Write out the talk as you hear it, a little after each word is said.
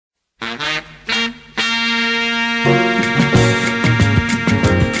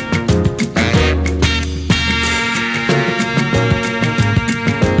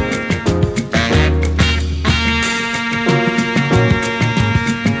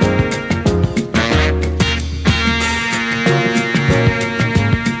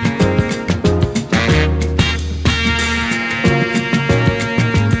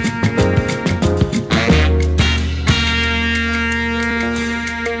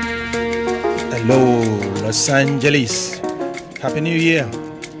Hello, Los Angeles. Happy New Year.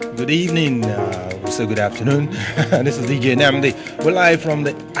 Good evening. So good afternoon. This is DJ Nnamdi. We're live from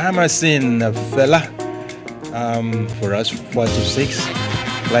the Ahmanson Fela. For us, 4 to 6.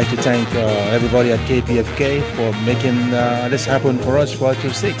 I'd like to thank everybody at KPFK for making this happen for us, 4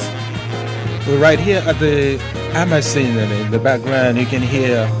 to 6. We're right here at the Ahmanson, and in the background you can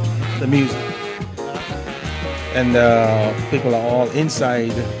hear the music. And people are all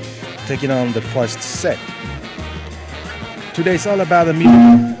inside taking on the first set. Today's all about the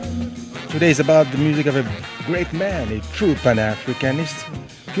music. Today's about the music of a great man, a true Pan-Africanist,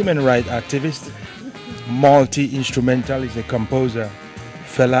 human rights activist, multi-instrumentalist, a composer,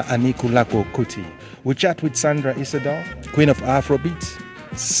 Fela Kuti. We chat with Sandra Iszadore, Queen of Afrobeat,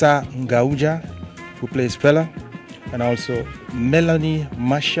 Sahr Ngaujah, who plays Fela, and also Melanie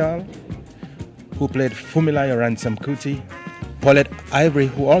Marshall, who played Fumilayo and Kuti, Paulette Ivory,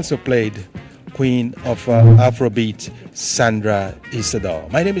 who also played Queen of Afrobeat, Sandra Izsadore.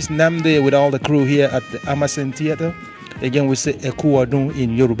 My name is Nnamdi with all the crew here at the Ahmanson Theater. Again, we say Eku Odun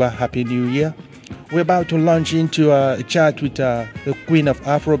in Yoruba, Happy New Year. We're about to launch into a chat with the Queen of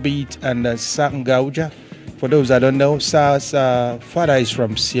Afrobeat and Sahr Ngaujah. For those that don't know, Sahr's father is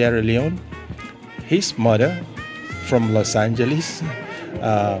from Sierra Leone. His mother from Los Angeles.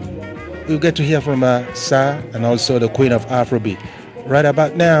 We'll get to hear from Sahr and also the Queen of Afrobeat. Right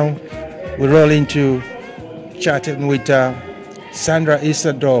about now, we roll into chatting with Sandra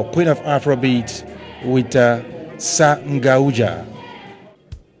Iszadore, Queen of Afrobeat, with Sahr Ngaujah.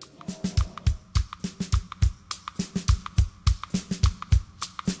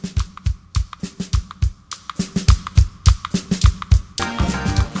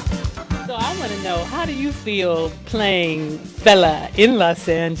 So I want to know, how do you feel playing Fela in Los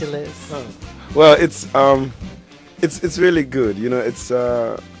Angeles? Well, it's really good. You know, it's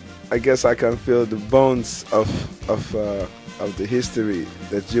I guess I can feel the bones of the history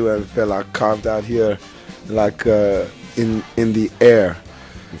that you and Fela carved out here, like in the air.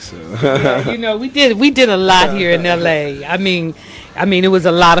 So. Yeah, you know, we did a lot here in LA. I mean, it was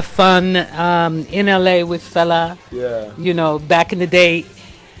a lot of fun in LA with Fela. Yeah. You know, back in the day.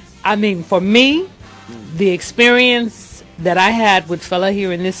 I mean, for me, the experience that I had with Fela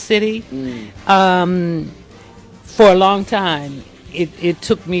here in this city, for a long time, it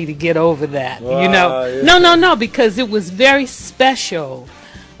took me to get over that. Wow, you know, yeah. no, because it was very special.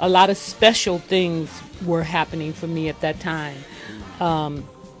 A lot of special things were happening for me at that time.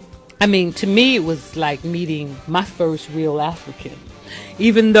 I mean, to me, it was like meeting my first real African.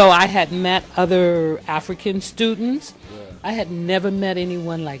 Even though I had met other African students, I had never met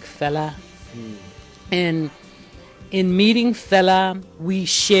anyone like Fela. And in meeting Fela, we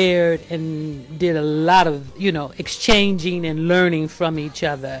shared and did a lot of, you know, exchanging and learning from each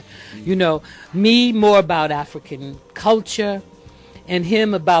other. You know, me more about African culture, and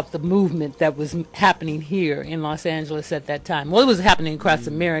him about the movement that was happening here in Los Angeles at that time. Well, it was happening across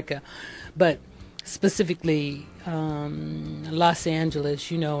America, but specifically Los Angeles,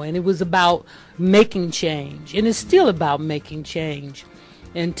 you know, and it was about making change, and it's still about making change.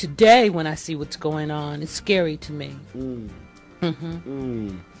 And today, when I see what's going on, it's scary to me. Yeah.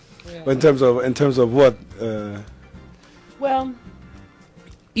 But in terms of what? Well,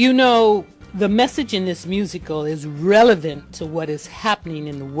 you know, the message in this musical is relevant to what is happening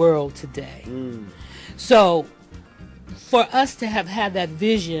in the world today. So, for us to have had that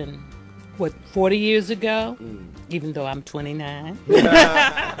vision, 40 years ago, even though I'm 29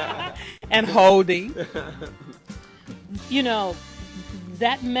 and holding, you know,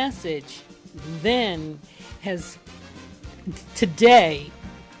 that message then has, today,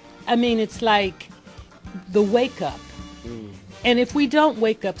 I mean, it's like the wake up. And if we don't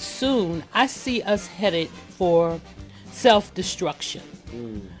wake up soon, I see us headed for self-destruction.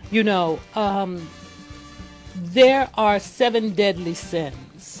 You know, there are 7 deadly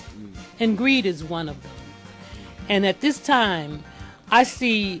sins, and greed is one of them. And at this time, I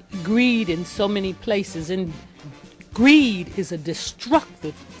see greed in so many places, and greed is a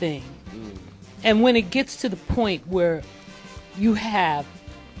destructive thing. And when it gets to the point where you have,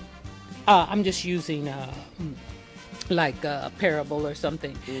 I'm just using like a parable or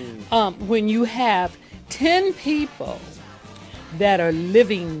something, when you have 10 people that are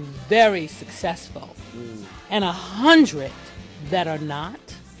living very successful and 100 that are not,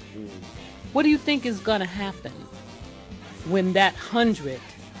 what do you think is going to happen when that 100,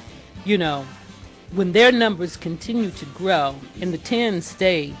 you know, when their numbers continue to grow and the 10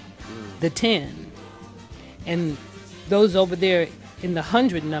 stay the 10, and those over there in the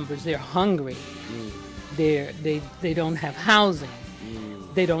 100 numbers, they're hungry, they don't have housing,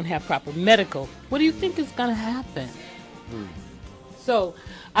 they don't have proper medical, what do you think is going to happen? So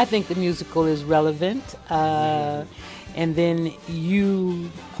I think the musical is relevant. And then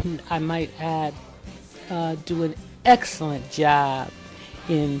you, I might add, do an excellent job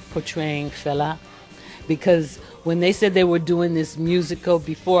in portraying Fela, because when they said they were doing this musical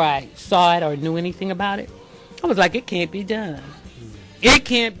before I saw it or knew anything about it, I was like, it can't be done. It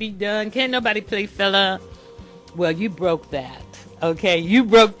can't be done. Can't nobody play Fela. Well, you broke that, okay? You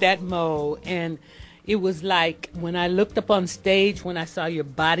broke that mold. And it was like when I looked up on stage, when I saw your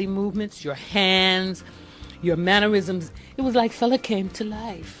body movements, your hands, your mannerisms, it was like Fela came to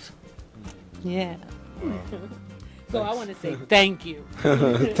life. Yeah. So I want to say thank you.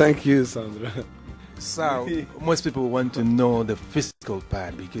 Thank you, Sandra. So most people want to know the physical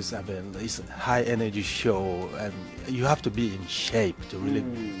part, because I mean it's a high energy show and you have to be in shape to really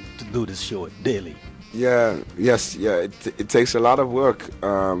to do this show daily. Yeah, yes, yeah. It takes a lot of work.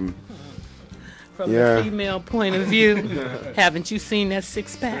 From the female point of view, haven't you seen that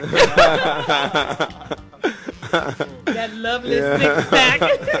six-pack? That lovely six-pack.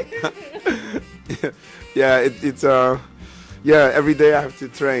 Every day I have to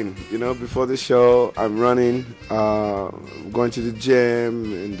train. You know, before the show, I'm running, going to the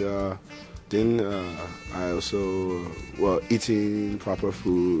gym, and then I also eating proper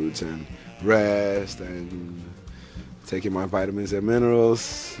foods and rest and taking my vitamins and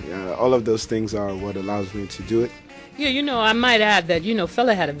minerals. Yeah, all of those things are what allows me to do it. Yeah, you know, I might add that, you know,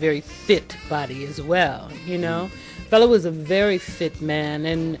 Fela had a very fit body as well, you know. Fela was a very fit man,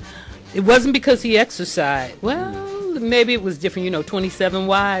 and it wasn't because he exercised. Well, maybe it was different, you know, 27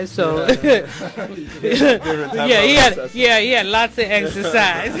 wives, so he had lots of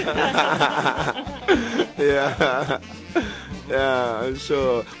exercise. Yeah, I'm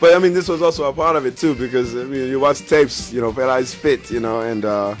sure. But I mean, this was also a part of it too, because I mean, you watch tapes, you know, Fela is fit, you know, and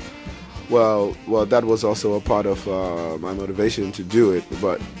well, that was also a part of my motivation to do it.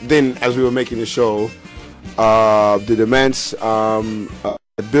 But then, as we were making the show, the demands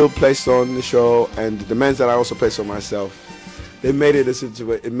Bill placed on the show and the demands that I also placed on myself, it made it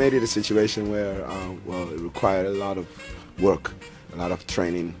a situation where it required a lot of work, a lot of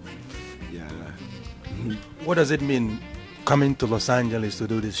training. Yeah. What does it mean coming to Los Angeles to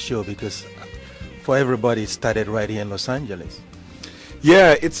do this show? Because for everybody, it started right here in Los Angeles.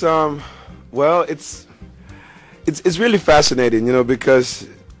 Yeah, it's really fascinating, you know, because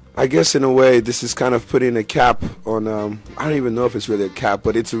I guess in a way this is kind of putting a cap on, I don't even know if it's really a cap,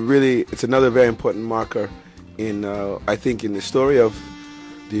 but it's another very important marker in, I think, in the story of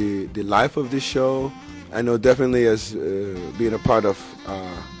the life of this show. I know definitely as being a part of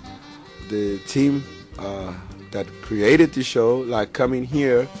the team that created the show, like coming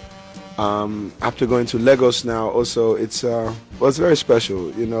here after going to Lagos now, also it's very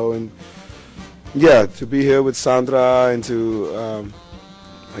special, you know, and yeah, to be here with Sandra and to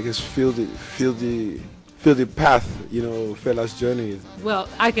I guess feel the path, you know, Fela's journey. Well,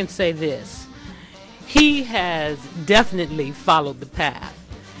 I can say this: he has definitely followed the path.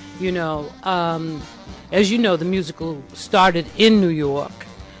 You know, as you know, the musical started in New York,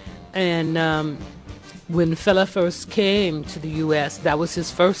 and when Fela first came to the U.S., that was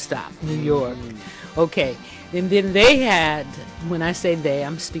his first stop, New York. Okay, and then they had, when I say they,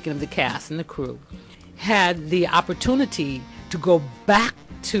 I'm speaking of the cast and the crew, had the opportunity to go back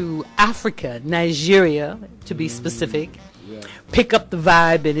to Africa, Nigeria, to be specific, pick up the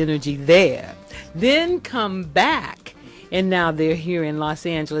vibe and energy there, then come back, and now they're here in Los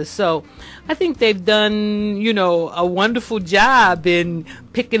Angeles. So I think they've done, you know, a wonderful job in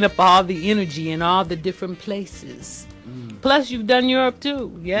picking up all the energy in all the different places. Plus, you've done Europe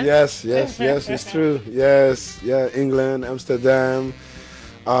too, yeah? Yes, it's true. Yes, England, Amsterdam.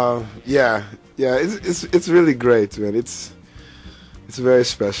 It's really great, man. It's very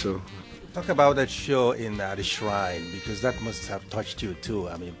special. Talk about that show in the Shrine, because that must have touched you too.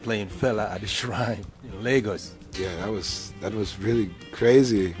 I mean, playing Fela at the Shrine in Lagos. Yeah, that was really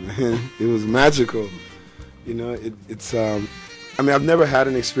crazy, man. It was magical. You know, it's I mean, I've never had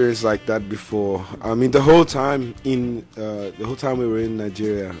an experience like that before. I mean, the whole time we were in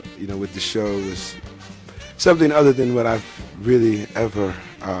Nigeria, you know, with the show was something other than what I've really ever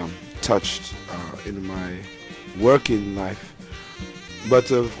touched in my working life.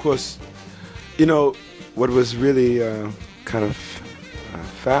 But of course, you know, what was really kind of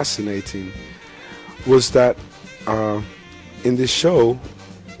fascinating was that in this show,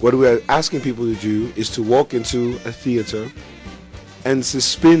 what we are asking people to do is to walk into a theater and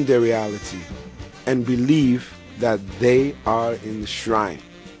suspend their reality and believe that they are in the Shrine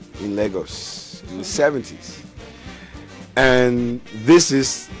in Lagos in the 70s. And this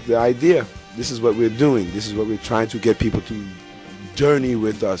is the idea. This is what we're doing. This is what we're trying to get people to journey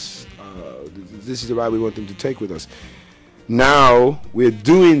with us. This is the ride we want them to take with us. Now we're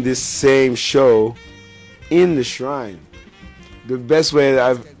doing this same show in the shrine. The best way that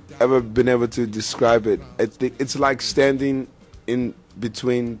I've ever been able to describe it, I think it's like standing in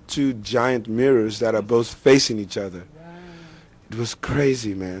between two giant mirrors that are both facing each other. Wow. It was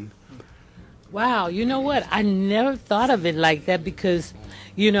crazy, man. Wow, you know what? I never thought of it like that because,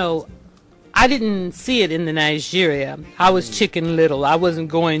 you know, I didn't see it in the Nigeria. I was Chicken Little. I wasn't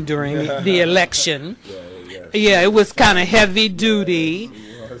going during the election. Yeah, it was kind of heavy duty.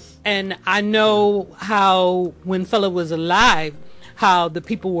 And I know how, when Fela was alive, how the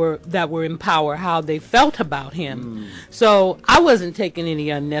people that were in power, how they felt about him. So I wasn't taking any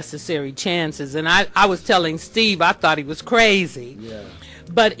unnecessary chances. And I was telling Steve I thought he was crazy. Yeah.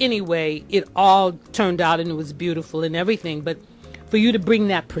 But anyway, it all turned out and it was beautiful and everything. But for you to bring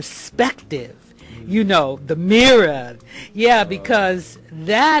that perspective, you know, the mirror, yeah, because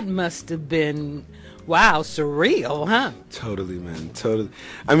that must have been, wow, surreal, huh? Totally, man, totally.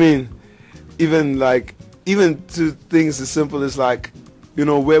 I mean, even to things as simple as like, you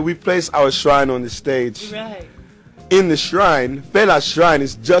know, where we place our shrine on the stage. Right. In the shrine, Fela's shrine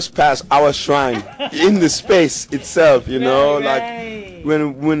is just past our shrine in the space itself, you know, right.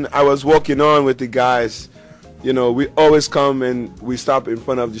 Like when I was walking on with the guys, you know, we always come and we stop in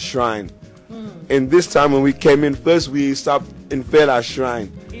front of the shrine. And this time when we came in, first we stopped in Fela's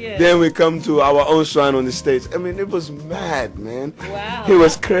shrine. Yeah. Then we come to our own shrine on the stage. I mean, it was mad, man. Wow. It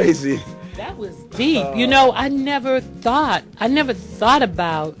was crazy. That was deep. You know, I never thought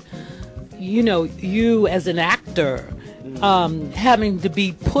about, you know, you as an actor having to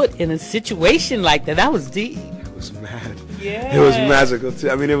be put in a situation like that. That was deep. It was mad. Yeah. It was magical too.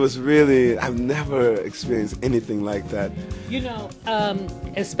 I mean, it was really, I've never experienced anything like that. You know,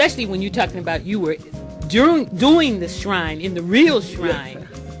 especially when you're talking about you were doing the shrine, in the real shrine. Yeah.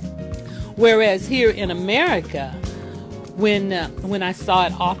 Whereas here in America, when I saw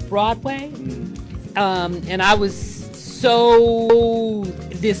it off Broadway, and I was so,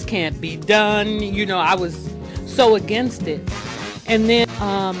 this can't be done, you know, I was so against it. And then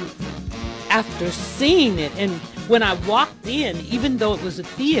after seeing it, and when I walked in, even though it was a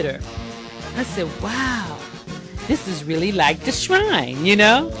theater, I said, wow, this is really like the shrine, you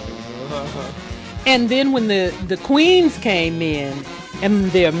know? And then when the queens came in,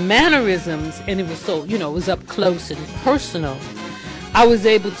 and their mannerisms, and it was so, you know, it was up close and personal, I was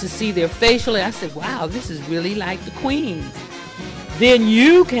able to see their facial, I said, wow, this is really like the queens. Then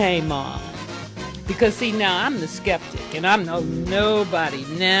you came on. Because, see, now I'm the skeptic, and I'm nobody.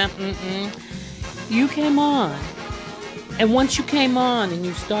 Nah, You came on. And once you came on and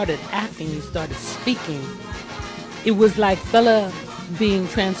you started acting, you started speaking, it was like Fela being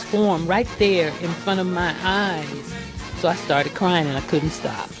transformed right there in front of my eyes. So I started crying and I couldn't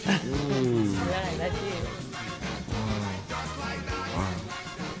stop. Right, I did.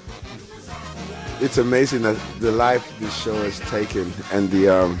 It's amazing that the life this show has taken and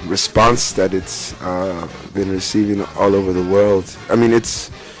the response that it's been receiving all over the world. I mean,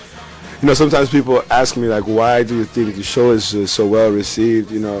 it's, you know, sometimes people ask me, like, why do you think the show is so well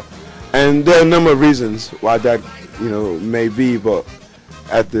received, you know? And there are a number of reasons why that, you know, may be, but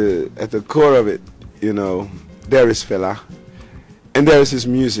at the core of it, you know, there is Fela, and there is his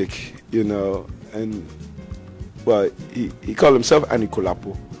music, you know, and, well, he called himself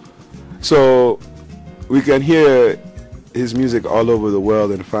Anikulapo. So we can hear his music all over the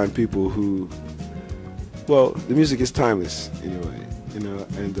world and find people who, well, the music is timeless anyway, you know,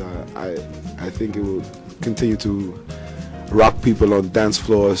 and I think it will continue to rock people on dance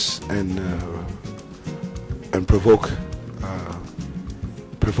floors and provoke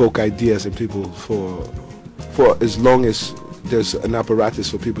ideas in people for as long as there's an apparatus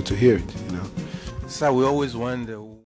for people to hear it, you know. So we always wonder